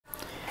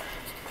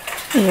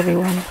Hey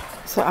everyone,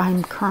 so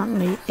I'm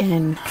currently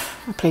in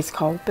a place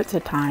called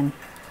Bedford Pa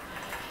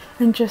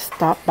and just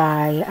stopped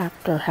by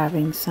after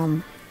having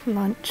some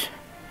lunch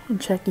and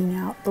checking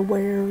out the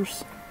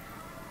wares.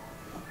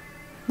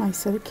 Nice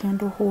set of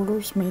candle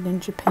holders made in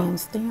Japan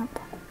stamp.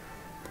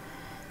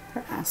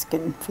 They're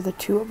asking for the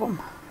two of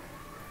them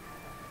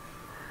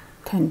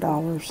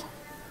 $10.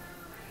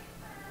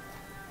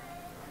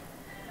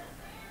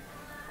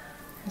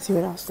 Let's see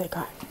what else they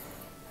got.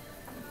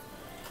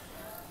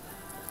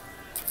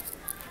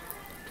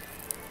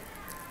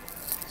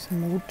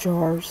 Some old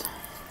jars.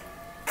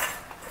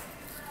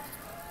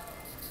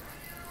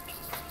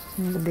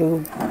 And the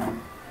blue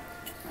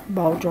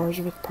ball jars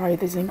with probably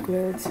the zinc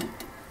lids.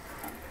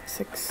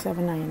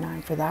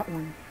 $7.99 for that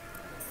one.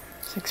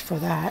 $6 for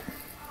that.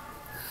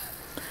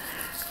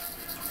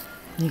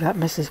 You got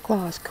Mrs.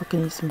 Claus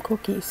cooking some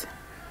cookies.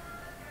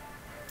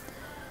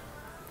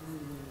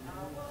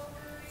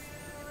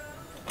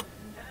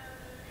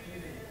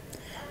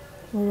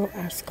 Little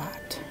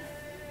ascot.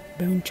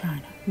 Bone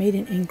china. Made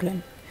in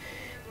England.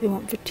 They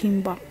want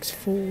 $15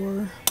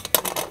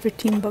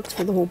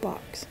 for the whole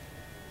box.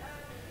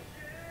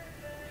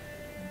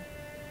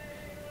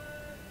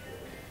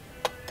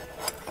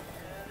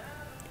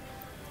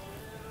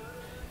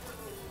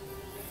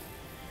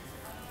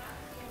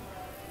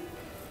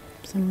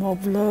 Some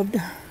well-loved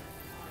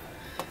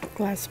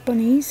glass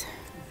bunnies,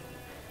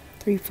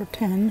 3 for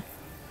 $10.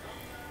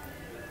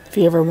 If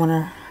you ever want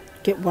to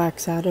get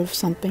wax out of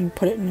something,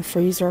 put it in the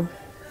freezer.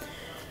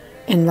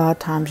 And a lot of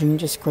times you can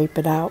just scrape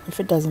it out if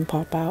it doesn't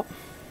pop out.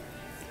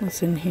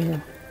 What's in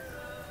here?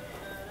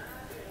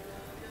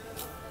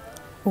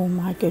 Oh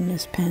my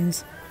goodness,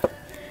 pens. I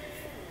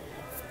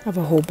have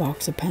a whole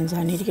box of pens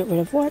I need to get rid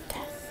of. What?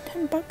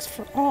 $10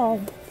 for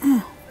all.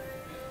 I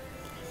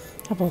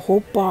have a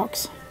whole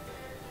box.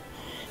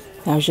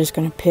 I was just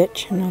going to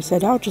pitch, and I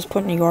said, I'll just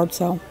put in a yard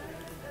sale.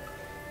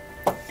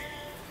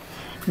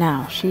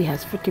 Now, she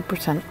has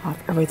 50%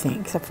 off everything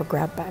except for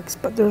grab bags,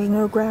 but there's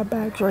no grab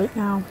bags right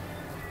now.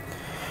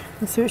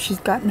 Let's see what she's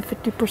gotten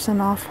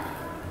 50% off.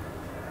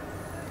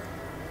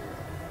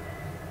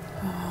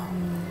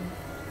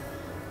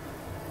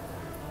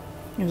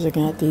 I was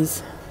looking at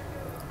these.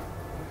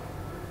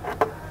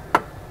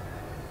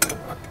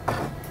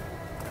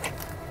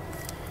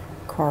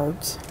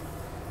 Cards.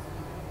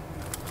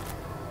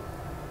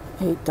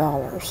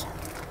 $8.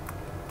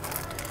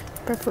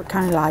 Bedford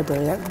County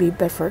Library, that would be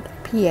Bedford,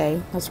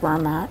 PA. That's where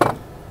I'm at.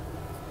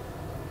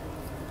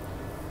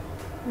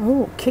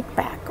 Oh,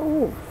 kickback.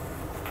 Oh,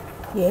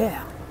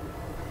 yeah.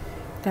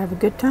 To have a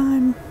good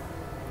time.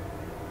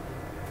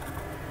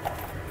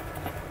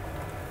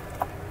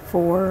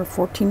 For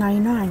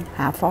 $14.99.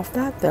 Half off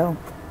that, though.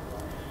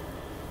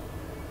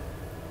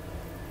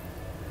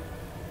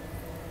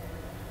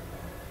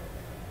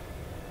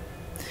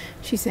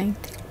 She's saying,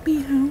 take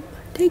me home.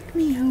 Take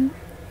me home.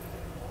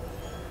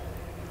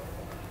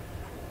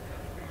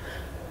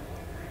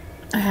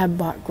 I have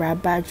bought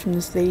grab bags from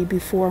this lady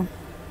before.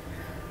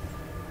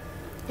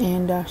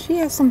 And she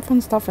has some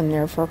fun stuff in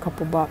there for a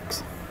couple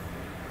bucks.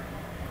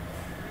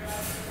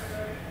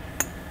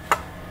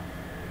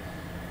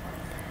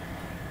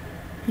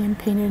 Hand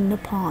painted in the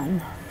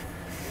pond.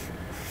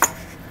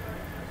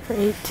 For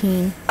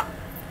 $18.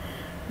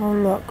 Oh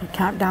look, we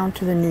count down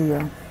to the new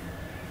year.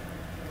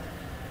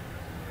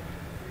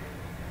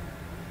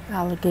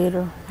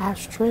 Alligator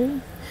ashtray,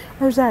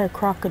 or is that a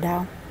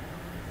crocodile?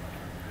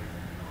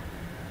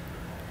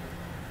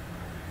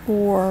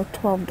 For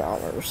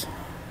 $12.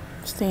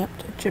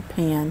 Stamped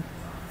Japan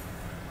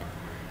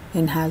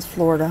and has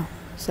Florida,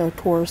 so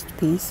tourist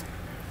piece.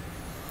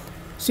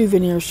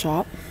 Souvenir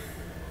shop.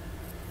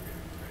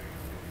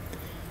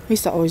 I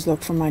used to always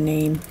look for my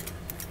name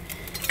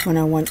when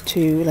I went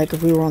to, like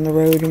if we were on the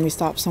road and we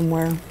stopped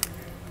somewhere,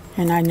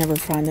 and I never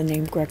find the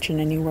name Gretchen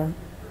anywhere.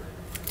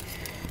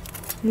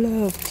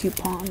 Love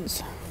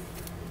coupons.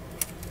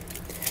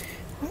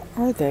 What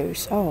are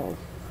those? Oh,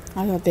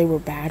 I thought they were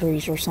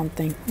batteries or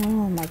something.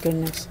 Oh my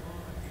goodness.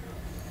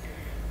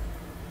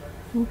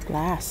 Oh,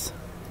 glass.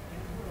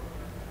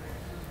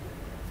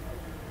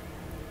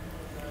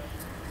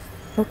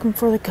 Looking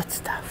for the good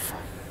stuff.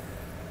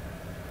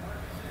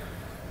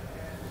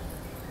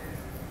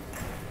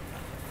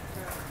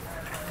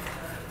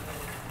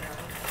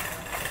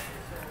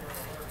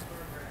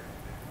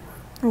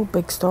 Oh,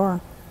 big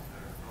star.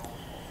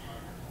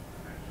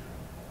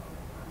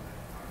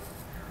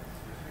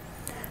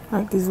 I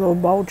like these little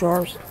ball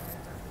jars.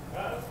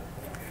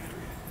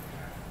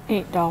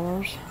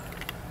 $8.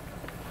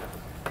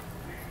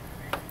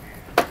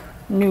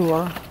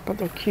 Newer, but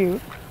they're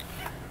cute.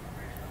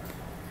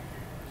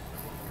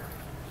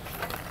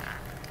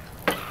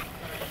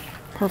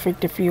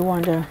 Perfect if you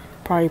want to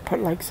probably put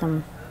like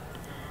some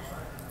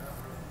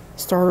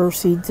starter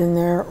seeds in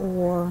there,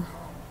 or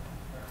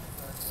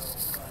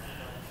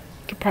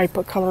you could probably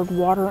put colored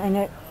water in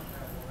it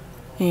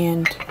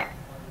and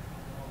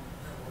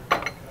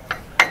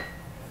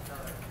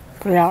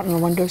put it out in your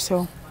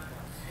windowsill.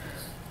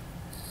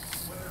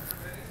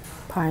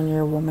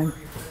 Pioneer woman.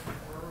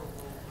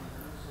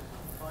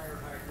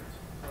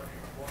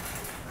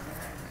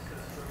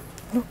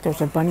 Look,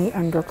 there's a bunny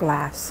under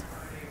glass.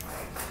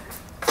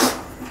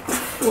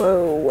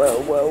 Whoa,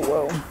 whoa, whoa,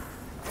 whoa.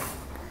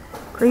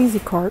 Crazy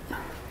cart.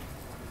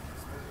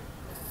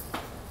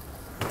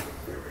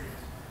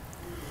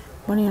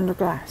 Bunny under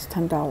glass,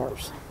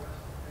 $10.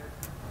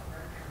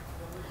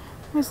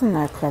 Isn't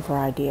that a clever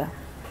idea?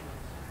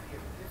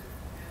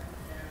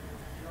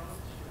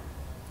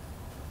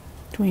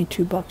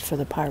 22 bucks for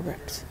the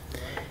Pyrex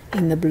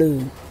in the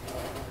blue.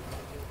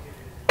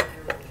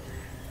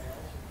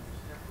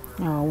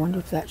 Oh, I wonder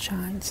if that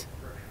shines.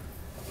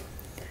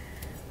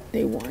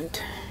 They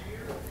want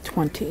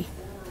 20.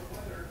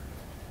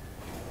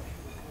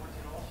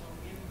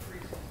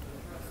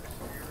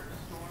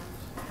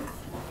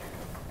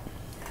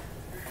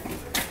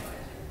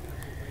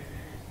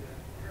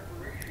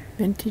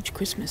 Vintage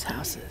Christmas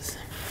houses.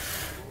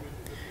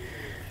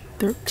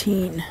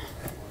 13.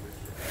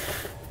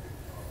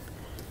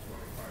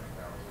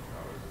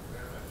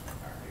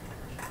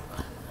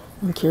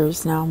 I'm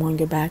curious now. I'm going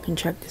to go back and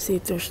check to see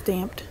if they're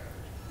stamped.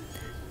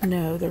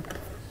 No, they're...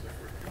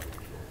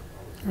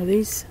 Are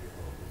these...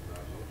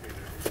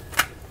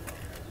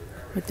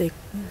 What they...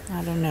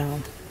 I don't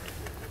know.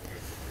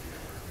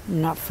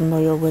 I'm not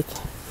familiar with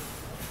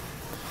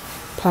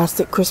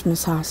plastic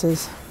Christmas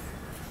houses.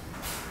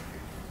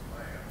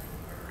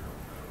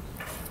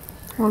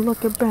 Well,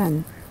 look at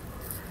Ben.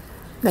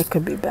 That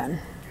could be Ben.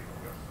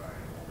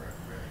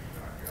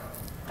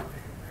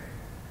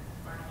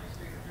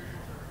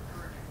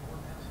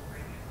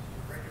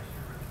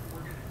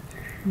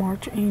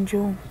 March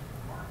Angel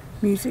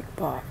music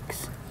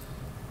box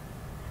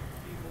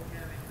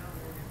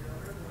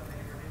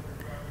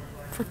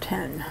for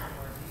 10.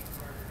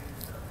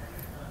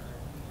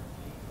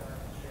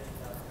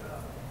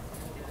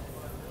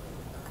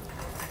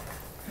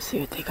 Let's see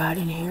what they got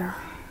in here.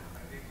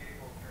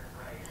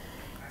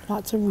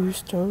 Lots of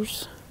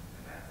roosters.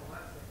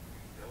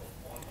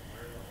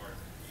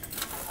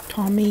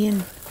 Tommy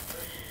and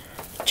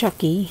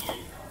Chucky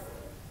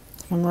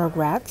and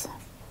Rugrats.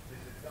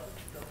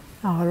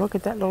 Oh, look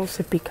at that little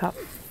sippy cup.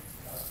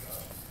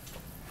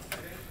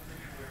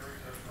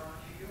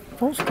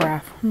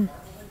 Photograph.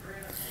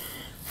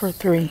 For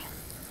 3.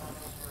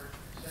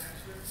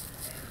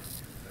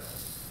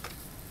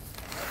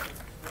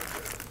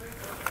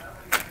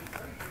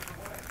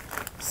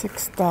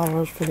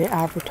 $6 for the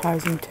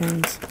advertising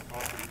tins.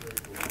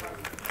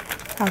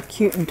 How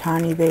cute and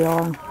tiny they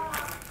are.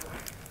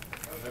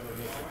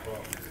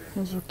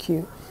 Those are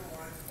cute.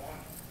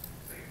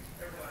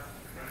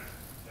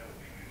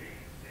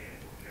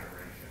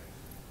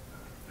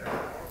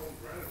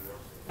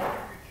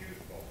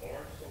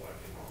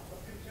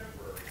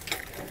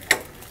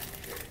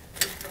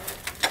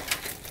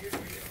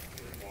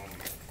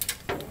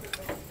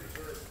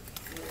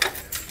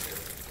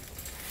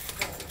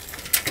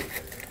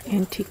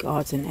 Antique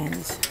odds and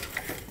ends.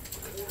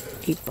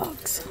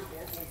 $8.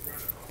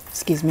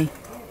 Excuse me.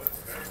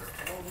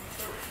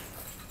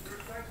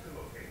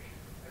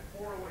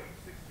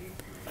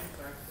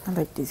 I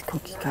like these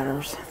cookie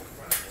cutters.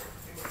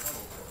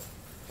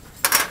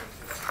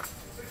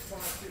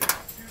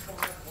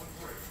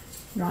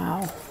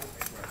 Wow.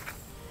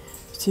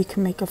 So you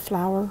can make a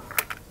flower.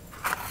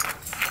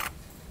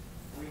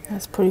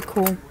 That's pretty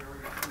cool.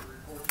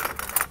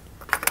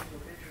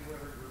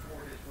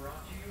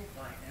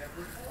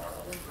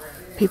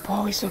 People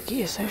always look at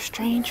you so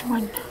strange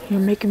when you're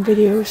making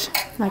videos.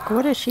 Like,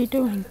 what is she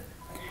doing?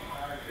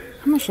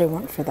 How much I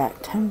want for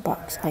that?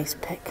 $10 ice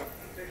pick.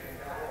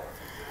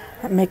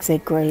 That makes a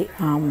great,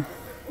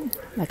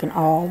 like an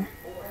all,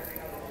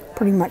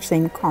 pretty much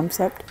same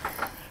concept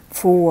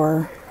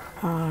for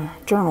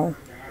journal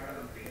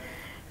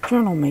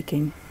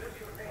making.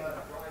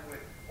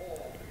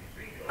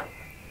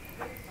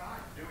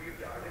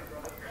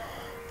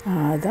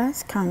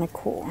 That's kind of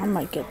cool. I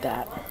might get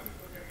that.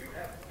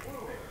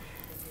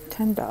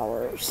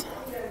 $10.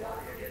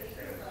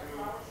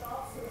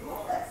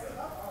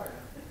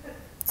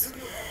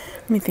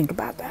 Let me think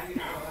about that.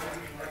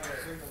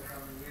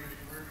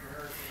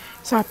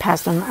 So I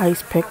passed on the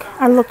ice pick.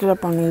 I looked it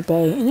up on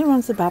eBay and it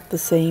runs about the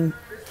same.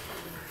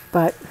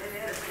 But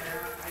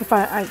if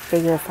I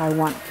figure if I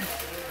want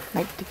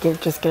like to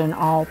just get an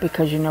all,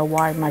 because you know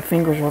why, my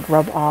fingers would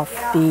rub off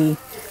the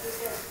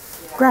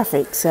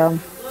graphic. So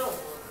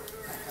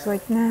it's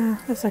like, nah,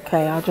 it's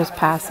okay. I'll just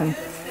pass and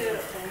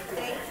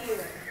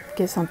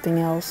get something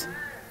else.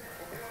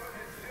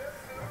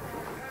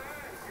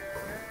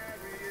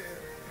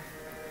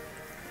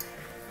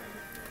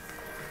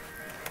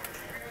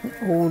 An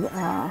old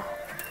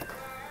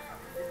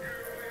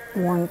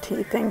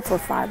warranty thing for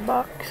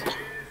 $5.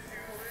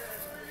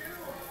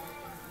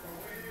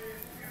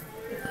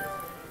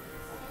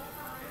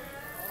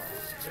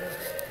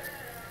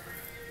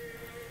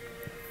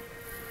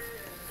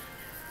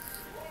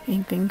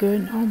 Anything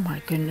good? Oh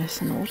my goodness,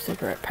 an old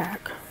cigarette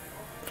pack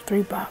for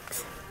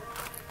 $3.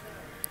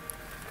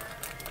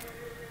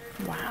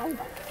 Wow.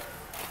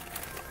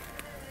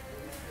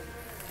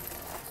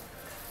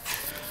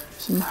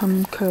 Some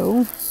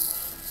Humco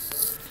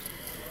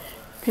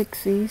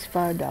Pixies,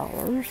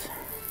 $5.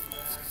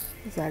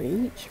 Is that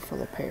each for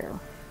the pair?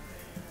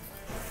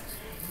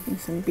 And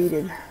some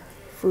beaded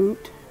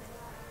fruit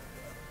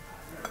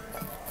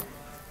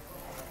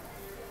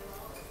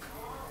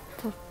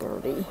for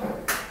 30.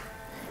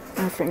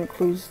 If it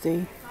includes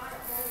the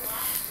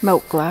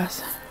milk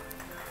glass.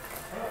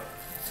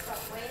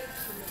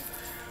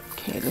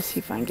 Okay, let's see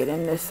if I can get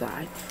in this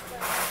side.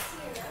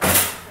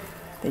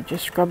 They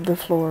just scrubbed the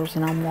floors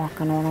and I'm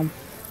walking on them.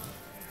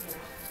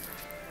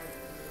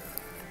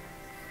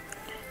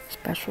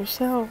 Special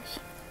sales.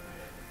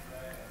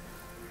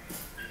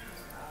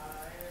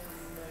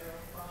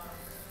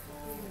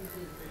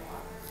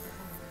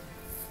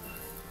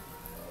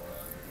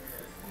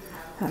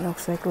 That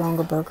looks like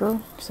longer burger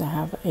because I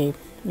have a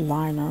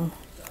liner.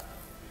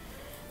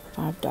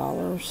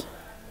 $5.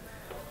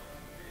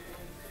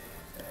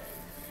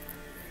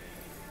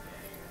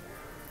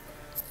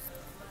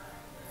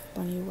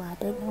 Bunny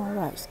rabbit. Oh,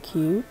 that's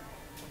cute.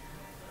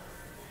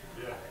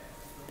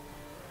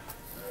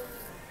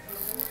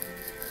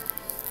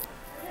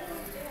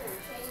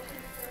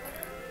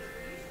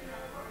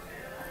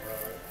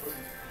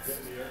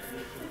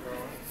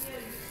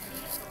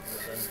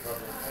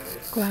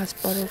 Glass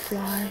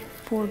butterfly,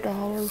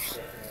 $4.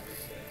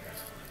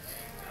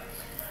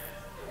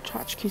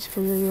 Tchotchkes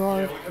for your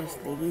yard. This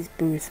lady's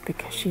booth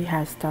because she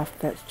has stuff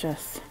that's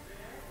just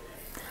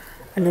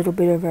a little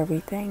bit of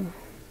everything.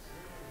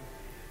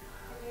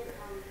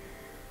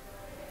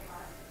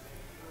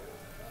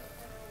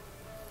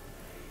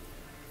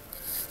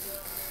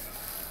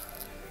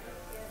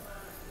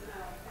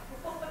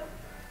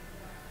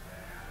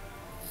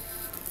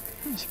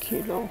 That's a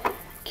cute little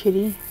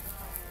kitty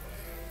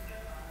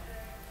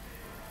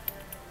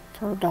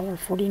for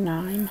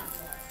 $1.49.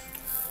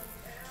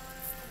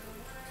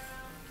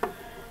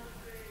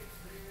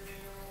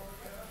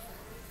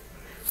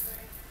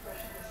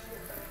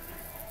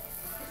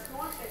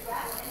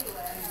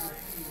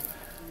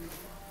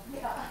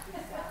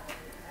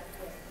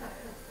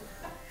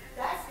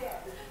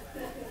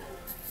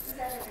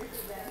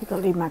 I think I'll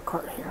leave my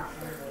cart here.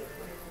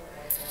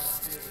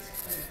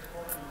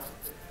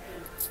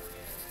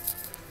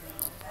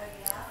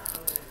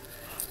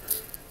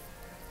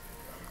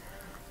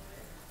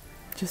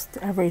 Just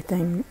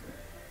everything,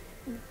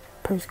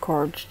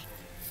 postcards.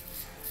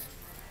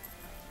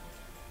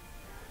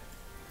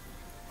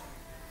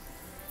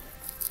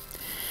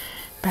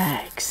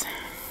 Bags,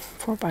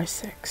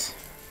 4x6,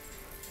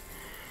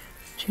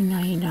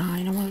 $2.99.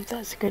 I wonder if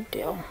that's a good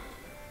deal.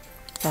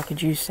 If I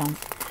could use some.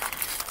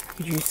 I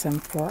could use some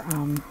for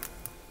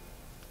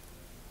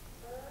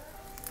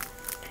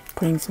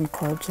putting some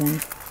cards in.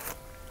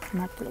 I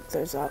might have to look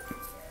those up.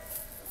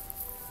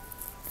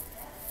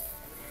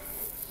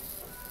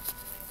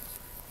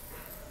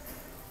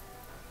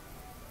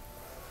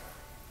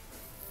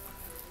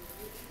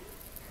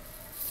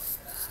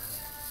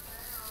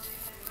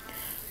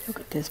 Look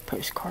at this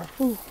postcard.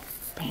 Ooh,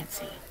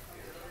 fancy.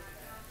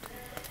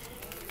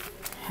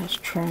 Has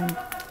trim.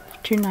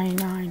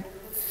 $2.99.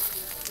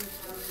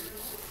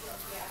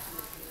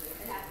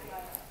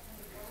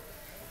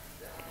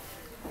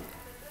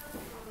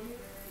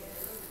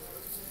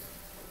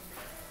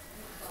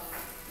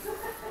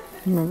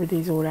 Remember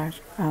these old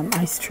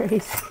ice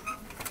trays?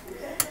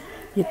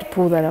 You have to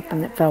pull that up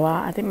and it fell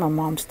out. I think my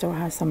mom still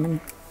has some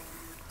in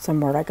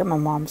somewhere, like at my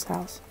mom's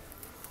house.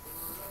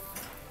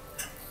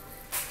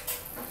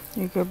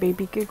 There you go,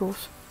 baby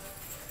giggles.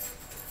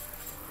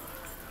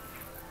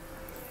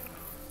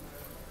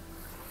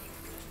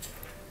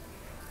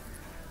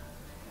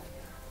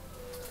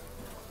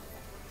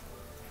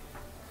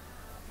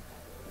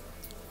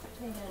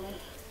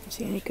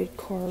 See any good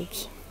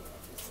cards?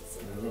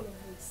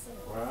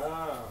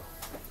 Wow.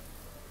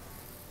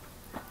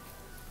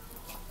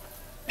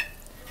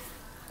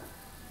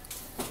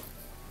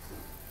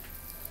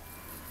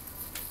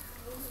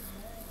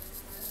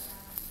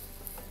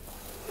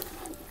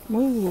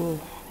 Ooh,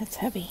 that's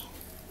heavy.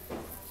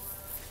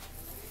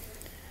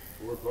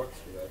 $4 for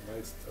that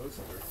nice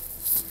toaster.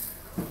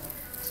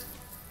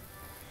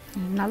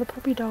 Another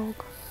puppy dog.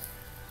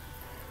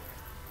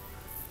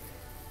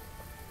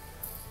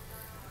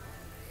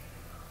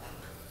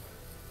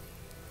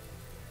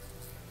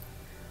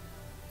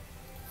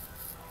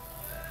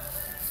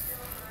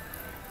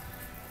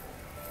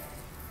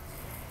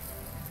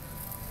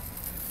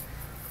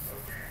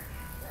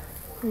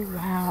 Ooh,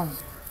 wow.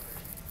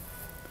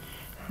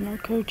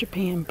 Norco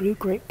Japan Blue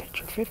Grape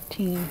Pitcher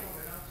 15.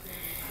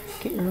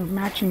 Get your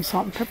matching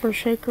salt and pepper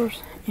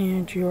shakers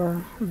and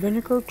your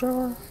vinegar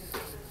jar.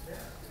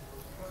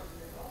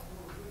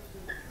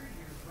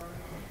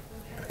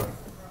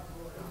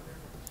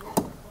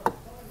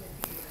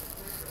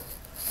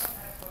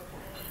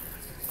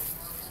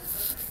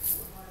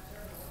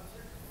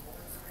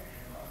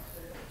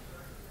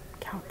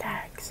 Cow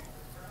tags.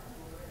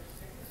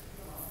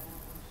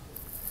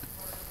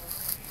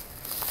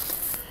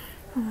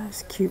 Oh,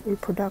 that's cute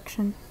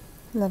reproduction.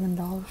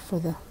 $11 for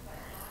the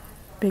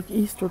big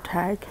Easter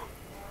tag.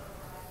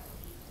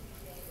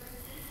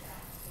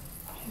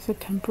 It's a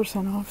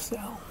 10% off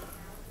sale.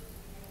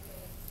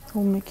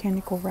 Old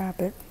mechanical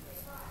rabbit.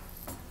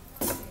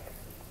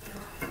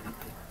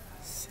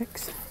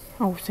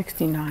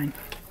 69.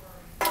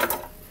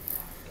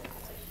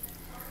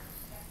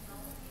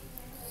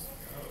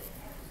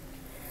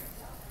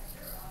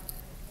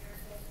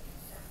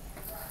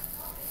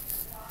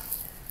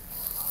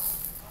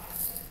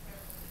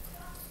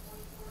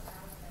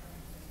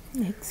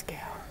 Egg scale.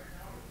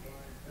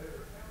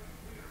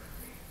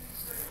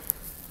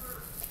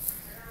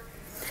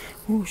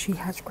 Ooh, she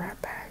has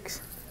grab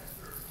bags.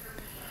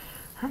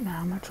 I don't know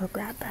how much her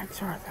grab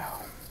bags are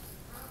though.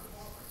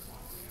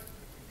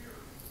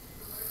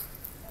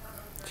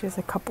 She has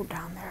a couple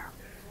down there.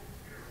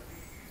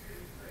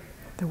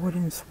 The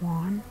wooden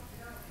swan.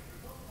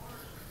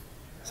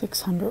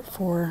 600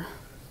 for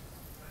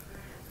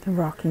the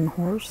rocking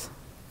horse.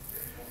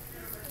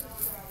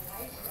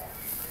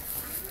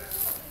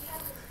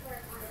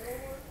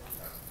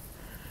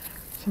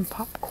 Some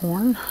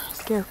popcorn,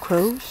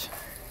 scarecrows,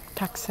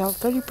 tax sale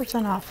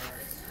 30% off,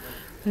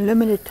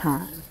 limited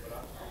time.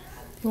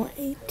 You want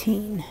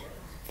 18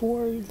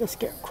 for the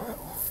scarecrow.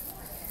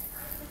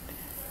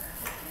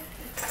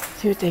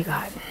 See what they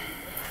got.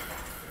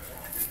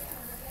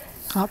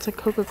 Lots of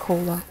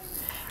Coca-Cola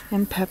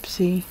and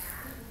Pepsi.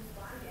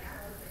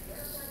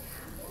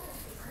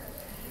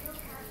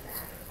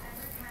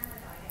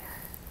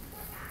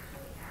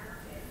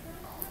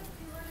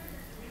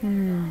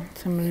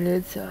 Some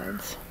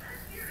lizards.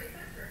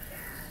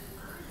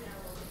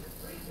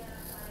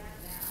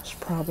 Should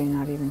probably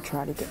not even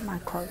try to get my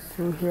cart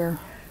through here.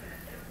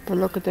 But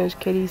look at those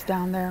kitties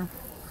down there.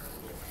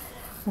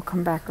 We'll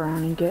come back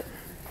around and get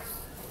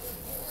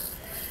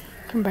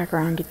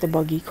the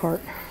buggy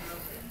cart.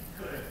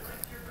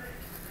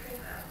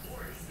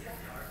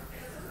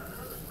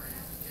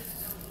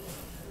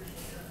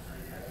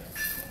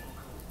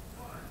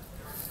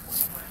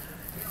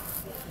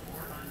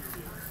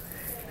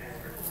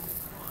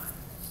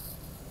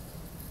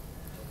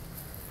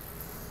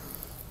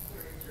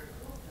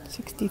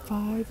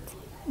 $65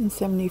 and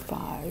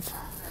 $75,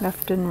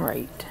 left and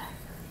right,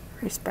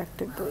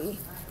 respectively.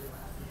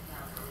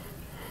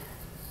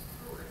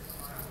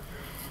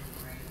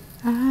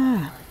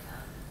 Ah,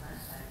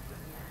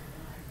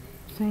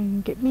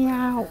 saying, get me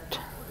out.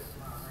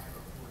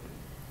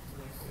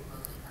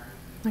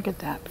 Look at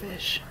that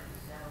fish.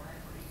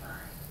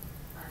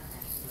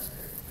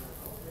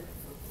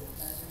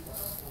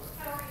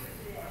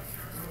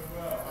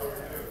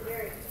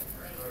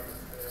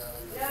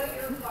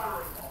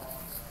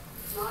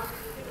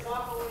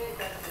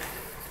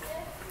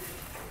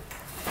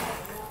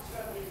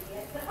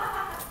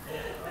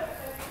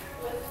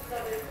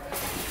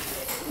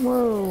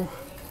 Whoa.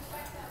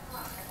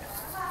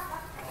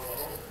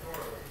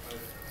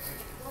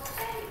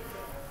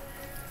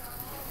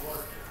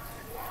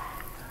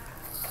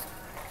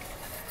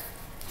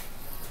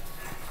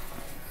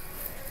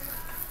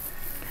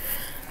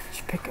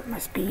 Should pick up my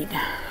speed.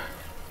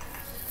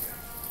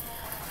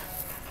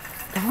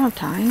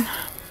 Valentine,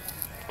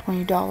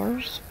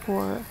 $20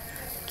 for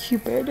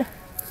Cupid.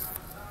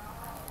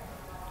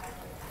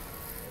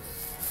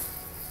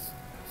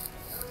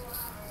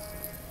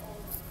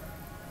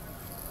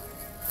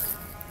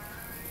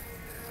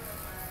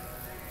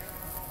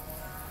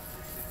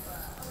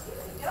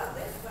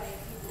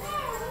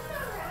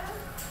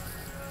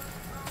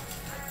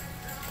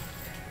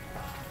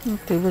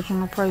 The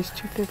original price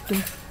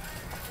 $250.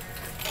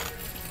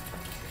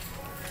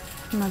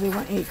 Now they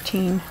want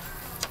 18.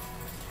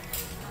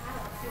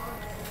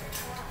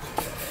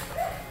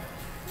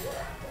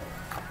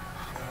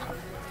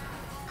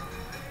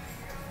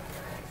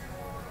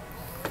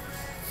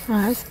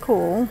 Oh, that's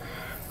cool.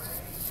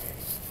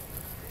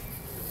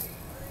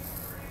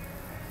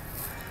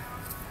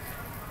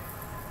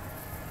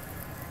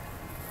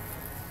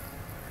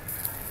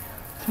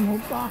 Some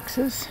old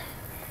boxes.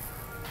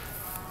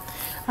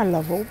 I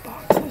love old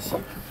boxes.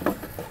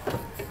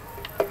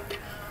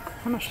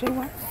 How much do they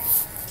want?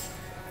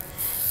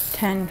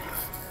 10.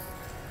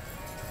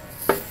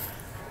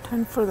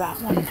 10 for that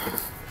one.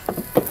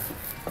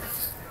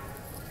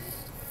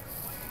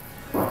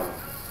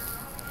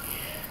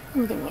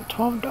 Ooh, they want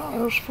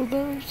 $12 for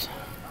those.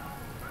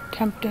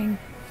 Tempting.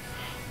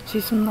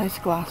 See some nice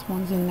glass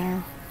ones in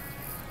there.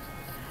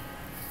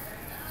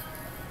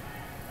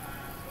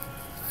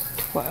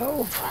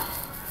 12.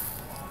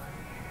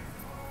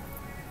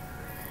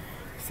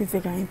 See if they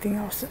got anything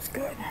else that's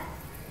good.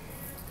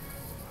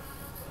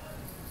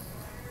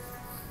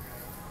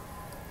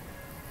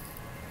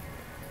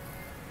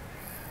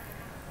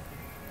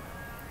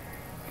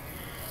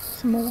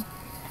 Some more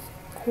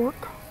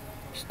cork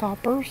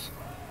stoppers.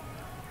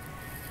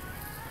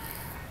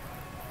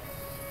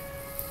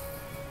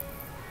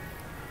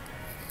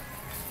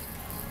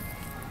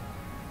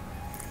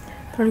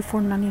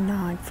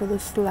 $34.99 for the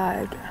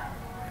slide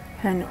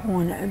and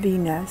on the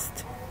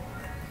nest.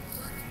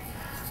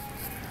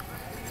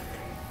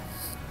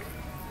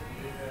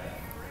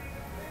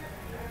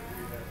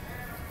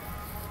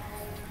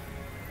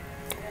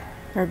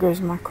 There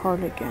goes my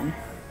cart again.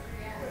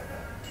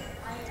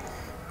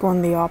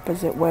 Going the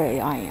opposite way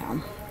I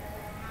am.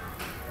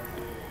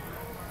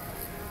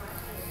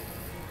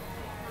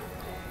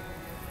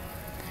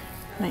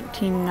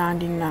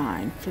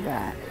 $19.99 for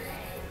that.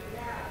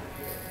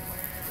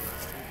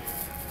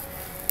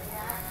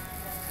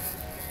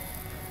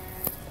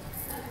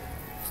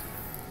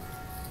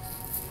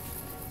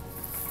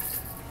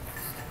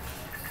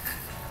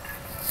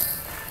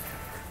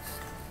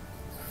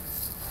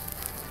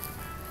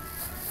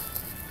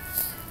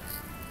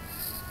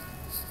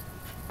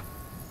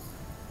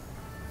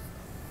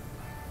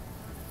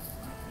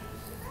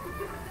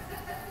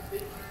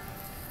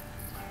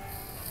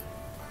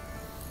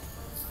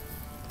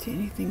 See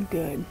anything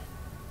good.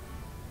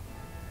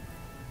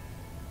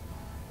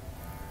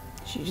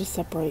 She just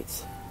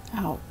separates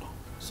out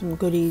some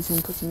goodies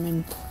and puts them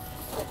in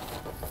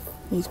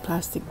these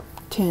plastic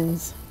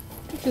tins,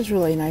 which is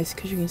really nice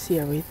because you can see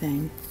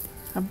everything.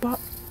 I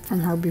bought from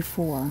her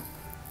before.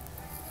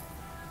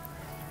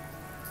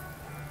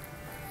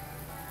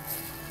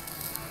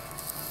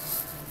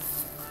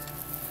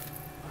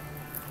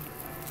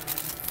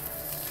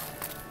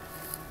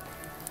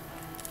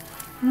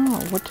 Oh,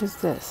 what is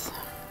this?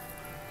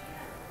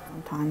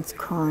 Sometimes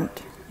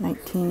current,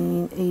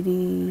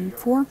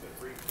 1984.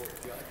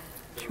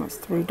 She wants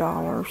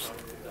 $3.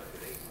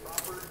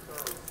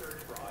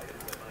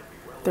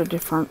 There are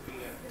different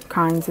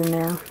kinds in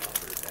there.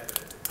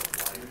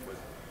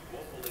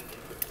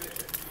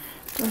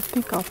 I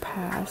think I'll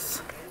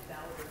pass.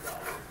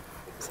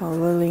 So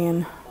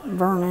Lillian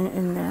Vernon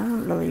in there.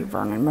 Lily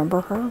Vernon,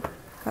 remember her?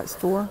 That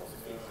store?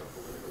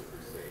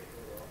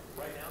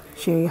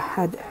 She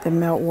had the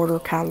mail order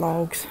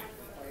catalogs.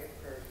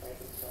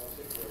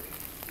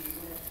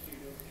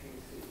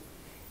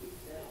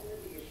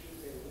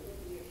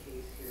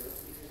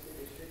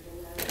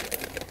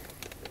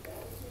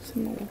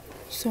 Some more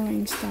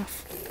sewing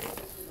stuff.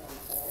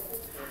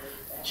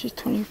 She's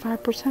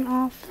 25%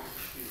 off.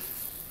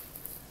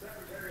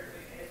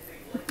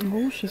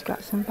 Oh, she's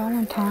got some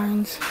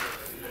Valentine's.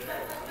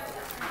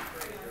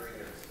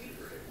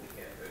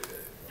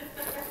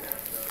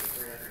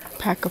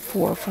 Pack of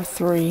 4 for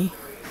 $3.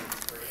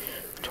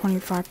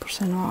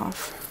 25%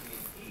 off.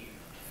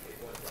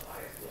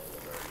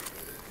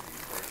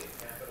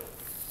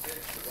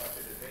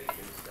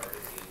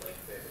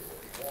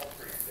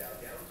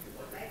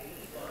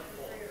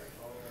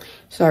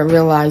 So I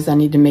realized I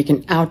need to make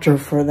an outro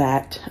for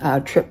that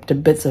trip to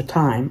Bits of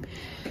Time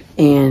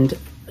and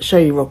show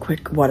you real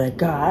quick what I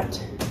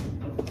got.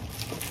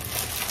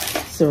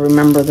 So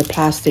remember the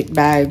plastic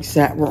bags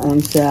that were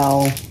on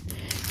sale,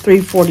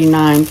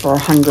 $3.49 for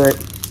 100.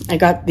 I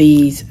got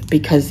these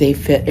because they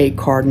fit a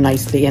card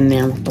nicely in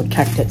there and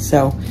protect it.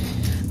 So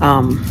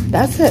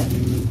that's it.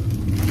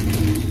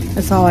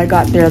 That's all I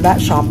got there, that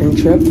shopping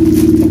trip.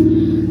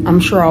 I'm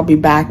sure I'll be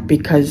back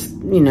because,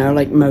 you know,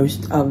 like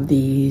most of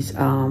these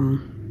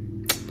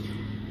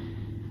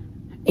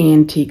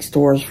antique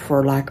stores,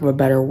 for lack of a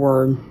better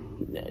word,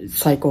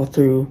 cycle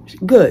through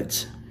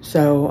goods.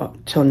 So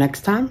till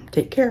next time,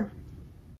 take care.